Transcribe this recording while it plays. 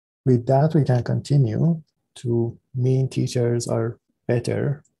With that, we can continue to mean teachers are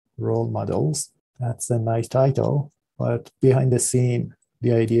better role models. That's a nice title, but behind the scene,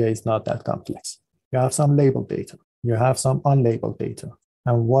 the idea is not that complex. You have some labeled data, you have some unlabeled data.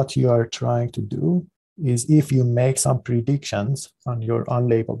 And what you are trying to do is if you make some predictions on your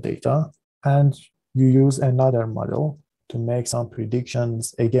unlabeled data and you use another model to make some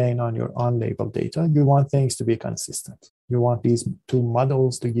predictions again on your unlabeled data, you want things to be consistent. You want these two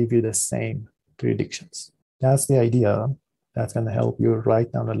models to give you the same predictions. That's the idea. That's going to help you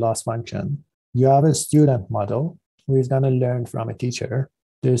write down a loss function. You have a student model who is going to learn from a teacher.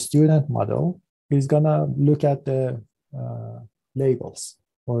 The student model is going to look at the labels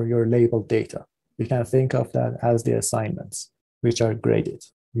or your labeled data. You can think of that as the assignments, which are graded.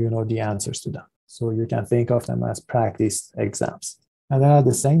 You know the answers to them. So you can think of them as practice exams. And then at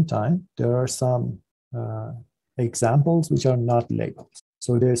the same time, there are some examples which are not labeled.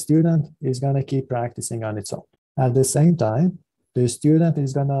 So the student is going to keep practicing on its own. At the same time, the student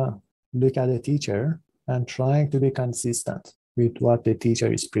is going to look at the teacher and trying to be consistent with what the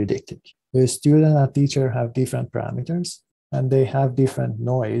teacher is predicting. The student and teacher have different parameters and they have different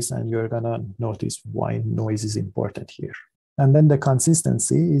noise, and you're going to notice why noise is important here. And then the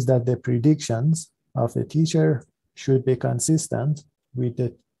consistency is that the predictions of the teacher should be consistent with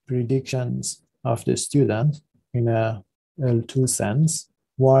the predictions of the student in a L2 sense,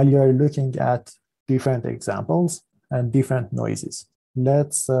 while you're looking at different examples and different noises.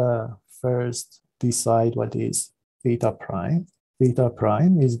 Let's first decide what is theta prime. Theta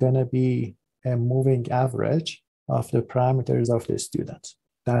prime is going to be a moving average of the parameters of the student.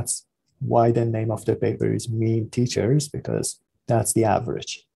 That's why the name of the paper is mean teachers, because that's the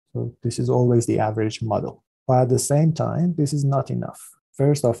average. So this is always the average model. But at the same time, this is not enough.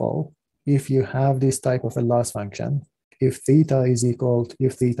 First of all, if you have this type of a loss function, if theta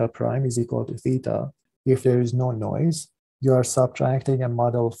prime is equal to theta, if there is no noise, you are subtracting a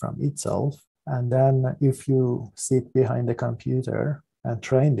model from itself. And then if you sit behind the computer and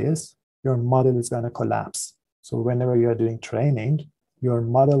train this, your model is going to collapse. So whenever you are doing training, your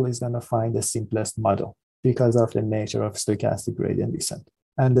model is going to find the simplest model because of the nature of stochastic gradient descent.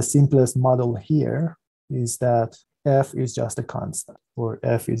 And the simplest model here is that f is just a constant, or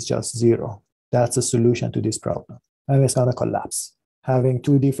f is just 0. That's a solution to this problem. And it's going to collapse. Having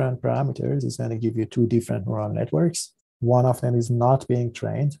two different parameters is going to give you two different neural networks. One of them is not being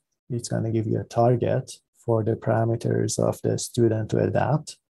trained. It's going to give you a target for the parameters of the student to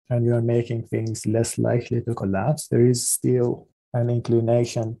adapt, and you're making things less likely to collapse. There is still an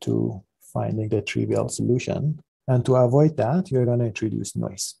inclination to finding the trivial solution. And to avoid that, you're going to introduce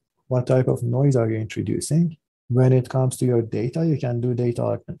noise. What type of noise are you introducing? When it comes to your data, you can do data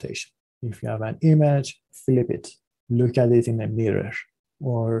augmentation. If you have an image, flip it, look at it in a mirror,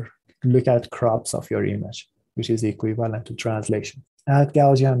 or look at crops of your image, which is equivalent to translation. Add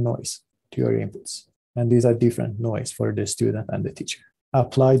Gaussian noise to your inputs. And these are different noise for the student and the teacher.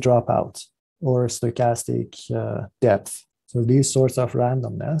 Apply dropout or stochastic depth. So these sorts of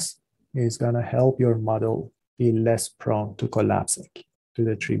randomness is going to help your model be less prone to collapsing to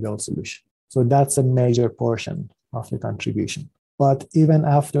the trivial solution. So that's a major portion of the contribution. But even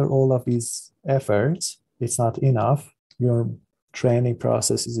after all of these efforts, it's not enough. Your training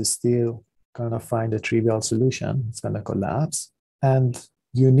process is still going to find a trivial solution. It's going to collapse. And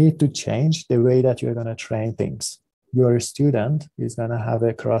you need to change the way that you're going to train things. Your student is going to have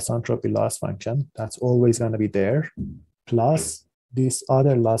a cross-entropy loss function. That's always going to be there. Plus this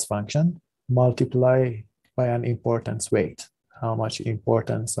other loss function, multiply by an importance weight. How much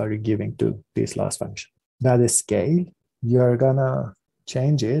importance are you giving to this loss function? That scale, you're going to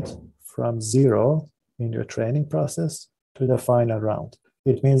change it from 0 in your training process to the final round.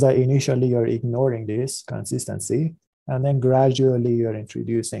 It means that initially you're ignoring this consistency, and then gradually you're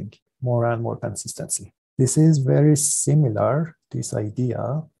introducing more and more consistency. This is very similar, this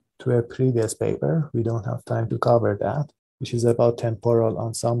idea, to a previous paper. We don't have time to cover that, which is about temporal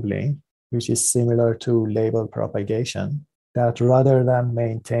ensembling, which is similar to label propagation, that rather than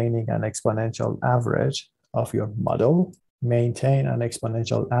maintaining an exponential average of your model, maintain an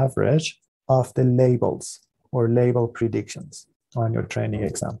exponential average of the labels or label predictions on your training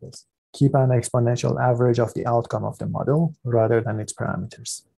examples. Keep an exponential average of the outcome of the model rather than its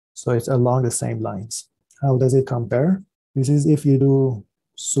parameters. So it's along the same lines. How does it compare? This is if you do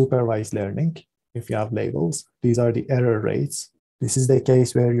supervised learning, if you have labels. These are the error rates. This is the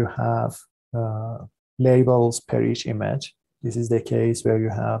case where you have labels per each image. This is the case where you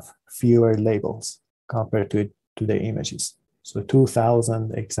have fewer labels compared to the images. So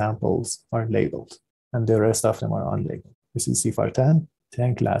 2,000 examples are labeled, and the rest of them are unlabeled. This is CFAR 10.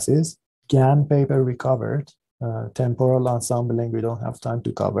 10 classes. GAN paper we covered. Temporal ensembling we don't have time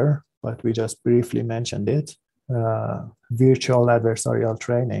to cover, but we just briefly mentioned it. Virtual adversarial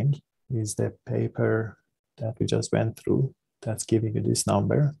training is the paper that we just went through that's giving you this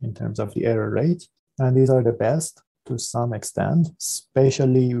number in terms of the error rate. And these are the best to some extent,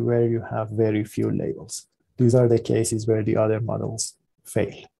 especially where you have very few labels. These are the cases where the other models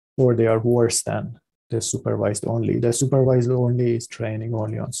fail, or they are worse than the supervised only. The supervised only is training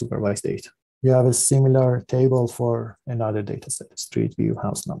only on supervised data. You have a similar table for another data set, street view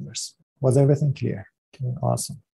house numbers. Was everything clear? Okay, awesome.